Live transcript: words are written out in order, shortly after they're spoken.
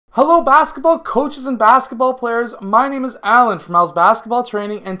Hello basketball coaches and basketball players, my name is Alan from Al's Basketball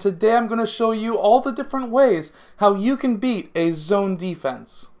Training, and today I'm going to show you all the different ways how you can beat a zone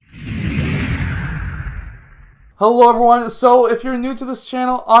defense. Hello everyone, so if you're new to this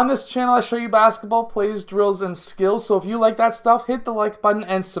channel, on this channel I show you basketball plays, drills, and skills, so if you like that stuff, hit the like button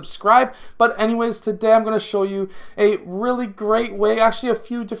and subscribe. But anyways, today I'm going to show you a really great way, actually a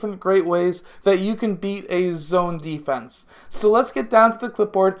few different great ways that you can beat a zone defense. So let's get down to the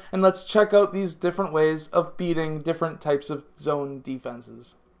clipboard and let's check out these different ways of beating different types of zone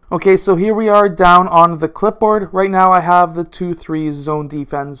defenses. Okay, so here we are down on the clipboard. Right now I have the 2-3 zone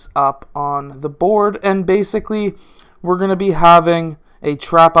defense up on the board, and basically we're going to be having a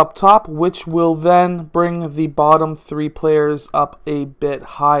trap up top, which will then bring the bottom three players up a bit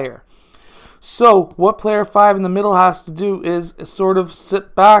higher. So what player 5 in the middle has to do is sort of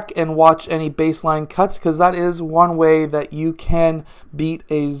sit back and watch any baseline cuts, because that is one way that you can beat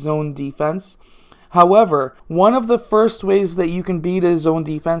a zone defense. However, one of the first ways that you can beat a zone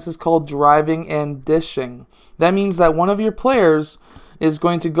defense is called driving and dishing. That means that one of your players is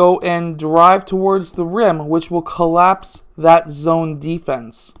going to go and drive towards the rim, which will collapse that zone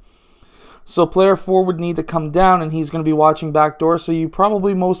defense. So player 4 would need to come down, and he's going to be watching backdoor, so you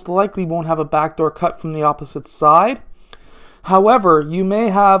probably most likely won't have a backdoor cut from the opposite side. However, you may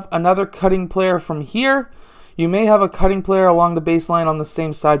have another cutting player from here. You may have a cutting player along the baseline on the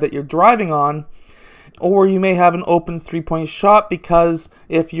same side that you're driving on. Or you may have an open three-point shot, because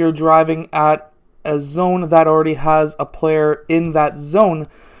if you're driving at a zone that already has a player in that zone,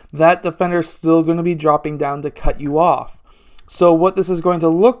 that defender's still going to be dropping down to cut you off. So what this is going to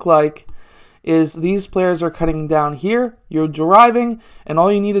look like is these players are cutting down here, you're driving, and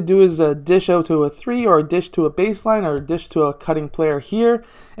all you need to do is dish out to a 3 or a dish to a baseline or a dish to a cutting player here,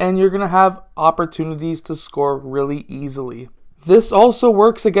 and you're going to have opportunities to score really easily. This also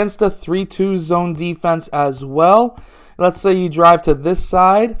works against a 3-2 zone defense as well. Let's say you drive to this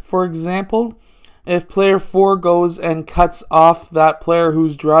side, for example. If player 4 goes and cuts off that player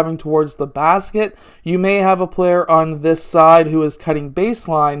who's driving towards the basket, you may have a player on this side who is cutting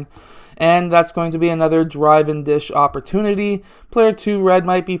baseline, and that's going to be another drive and dish opportunity. Player 2 red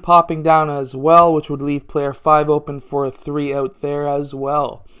might be popping down as well, which would leave player 5 open for a 3 out there as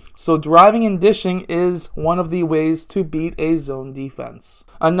well. So driving and dishing is one of the ways to beat a zone defense.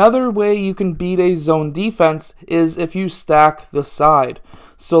 Another way you can beat a zone defense is if you stack the side.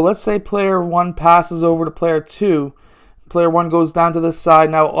 So let's say player 1 passes over to player 2. Player 1 goes down to this side.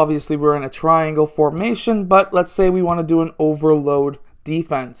 Now obviously we're in a triangle formation, but let's say we want to do an overload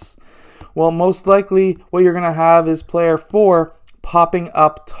defense. Well, most likely what you're going to have is player 4 popping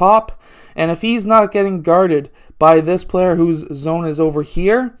up top, and if he's not getting guarded by this player whose zone is over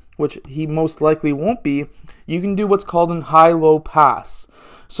here, which he most likely won't be, you can do what's called an high-low pass.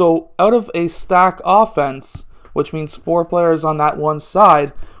 So out of a stack offense, which means 4 players on that one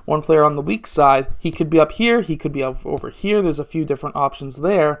side, 1 player on the weak side, he could be up here, he could be over here, there's a few different options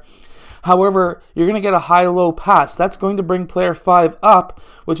there. However, you're going to get a high-low pass. That's going to bring player 5 up,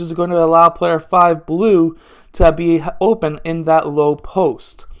 which is going to allow player 5 blue to be open in that low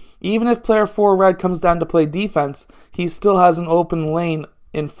post. Even if player 4 red comes down to play defense, he still has an open lane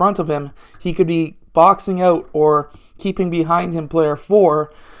in front of him. He could be boxing out or keeping behind him player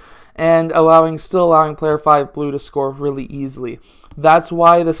 4 and still allowing player 5 blue to score really easily. That's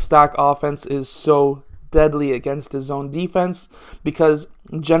why the stack offense is so deadly against the zone defense, because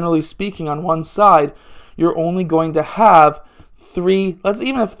generally speaking on one side you're only going to have 3,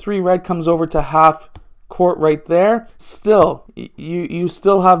 even if 3 red comes over to half court right there, still you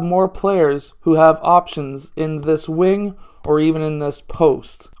still have more players who have options in this wing or even in this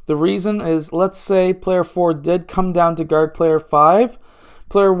post. The reason is, let's say player 4 did come down to guard player 5.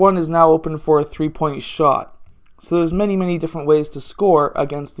 Player 1 is now open for a 3-point shot. So there's many different ways to score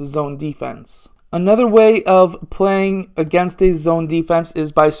against the zone defense. Another way of playing against a zone defense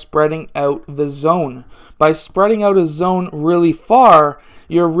is by spreading out the zone. By spreading out a zone really far,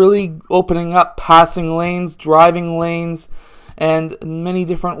 you're really opening up passing lanes, driving lanes, and many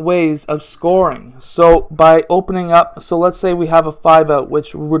different ways of scoring. So by opening up, so let's say we have a 5 out,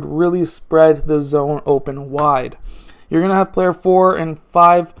 which would really spread the zone open wide. You're going to have player 4 and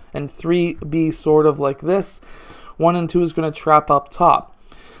 5 and 3 be sort of like this. 1 and 2 is going to trap up top.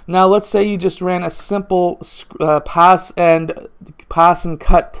 Now let's say you just ran a simple pass and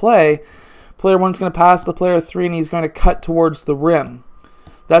cut play. Player 1 is going to pass to player 3, and he's going to cut towards the rim.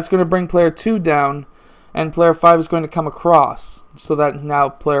 That's going to bring player 2 down, and player 5 is going to come across, so that now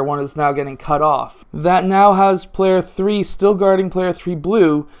player 1 is now getting cut off. That now has player 3 still guarding player 3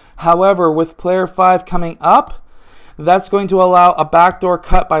 blue. However, with player 5 coming up, That's going to allow a backdoor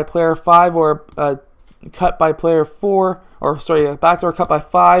cut by player 5 or a cut by player 4, or sorry, a backdoor cut by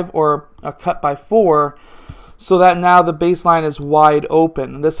 5 or a cut by 4, so that now the baseline is wide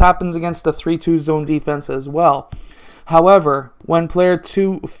open. This happens against the 3-2 zone defense as well. However, when player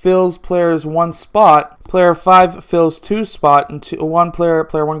 2 fills player's 1 spot, player 5 fills 2 spot, and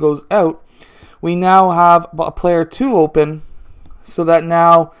player 1 goes out, we now have a player 2 open, so that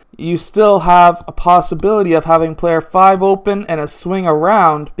now you still have a possibility of having player 5 open and a swing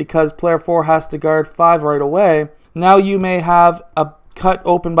around because player 4 has to guard 5 right away. Now you may have a cut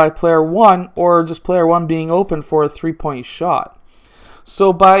open by player 1, or just player 1 being open for a 3-point shot.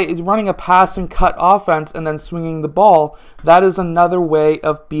 So by running a pass and cut offense and then swinging the ball, that is another way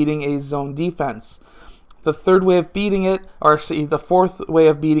of beating a zone defense. The third way of beating it, or the fourth way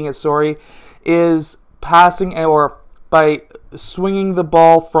of beating it, is passing or by swinging the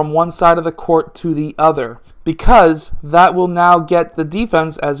ball from one side of the court to the other, because that will now get the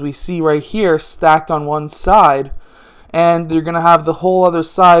defense, as we see right here, stacked on one side, and you're going to have the whole other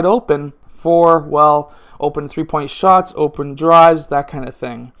side open for, well, open 3-point shots, open drives, that kind of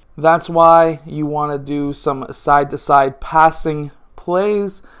thing. That's why you want to do some side-to-side passing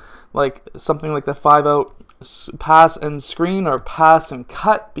plays, like something like the 5-out pass and screen or pass and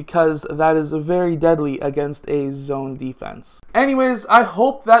cut, because that is very deadly against a zone defense. Anyways, I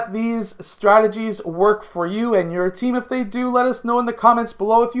hope that these strategies work for you and your team. If they do, let us know in the comments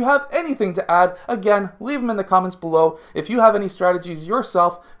below. If you have anything to add, again, leave them in the comments below. If you have any strategies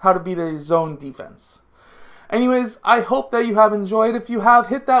yourself, how to beat a zone defense. Anyways, I hope that you have enjoyed. If you have,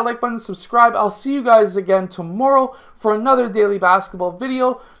 hit that like button, subscribe. I'll see you guys again tomorrow for another daily basketball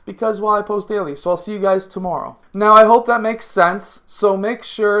video, because, well, I post daily, so I'll see you guys tomorrow. Now, I hope that makes sense, so make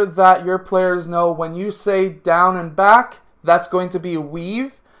sure that your players know when you say down and back, that's going to be a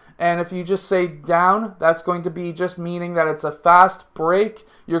weave. And if you just say down, that's going to be just meaning that it's a fast break.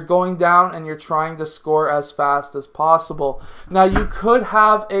 You're going down and you're trying to score as fast as possible. Now, you could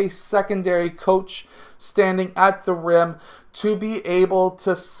have a secondary coach standing at the rim to be able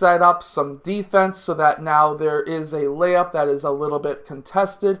to set up some defense so that now there is a layup that is a little bit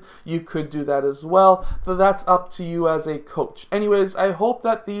contested. You could do that as well, but that's up to you as a coach. Anyways, I hope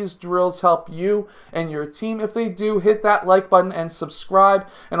that these drills help you and your team. If they do, hit that like button and subscribe,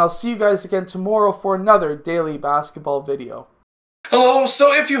 and I'll see you guys again tomorrow for another daily basketball video. Hello,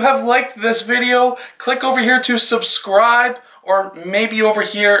 so if you have liked this video, click over here to subscribe, or maybe over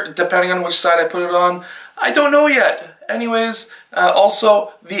here, depending on which side I put it on. I don't know yet. Anyways,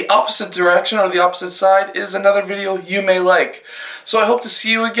 also the opposite direction or the opposite side is another video you may like. So I hope to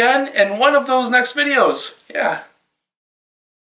see you again in one of those next videos. Yeah.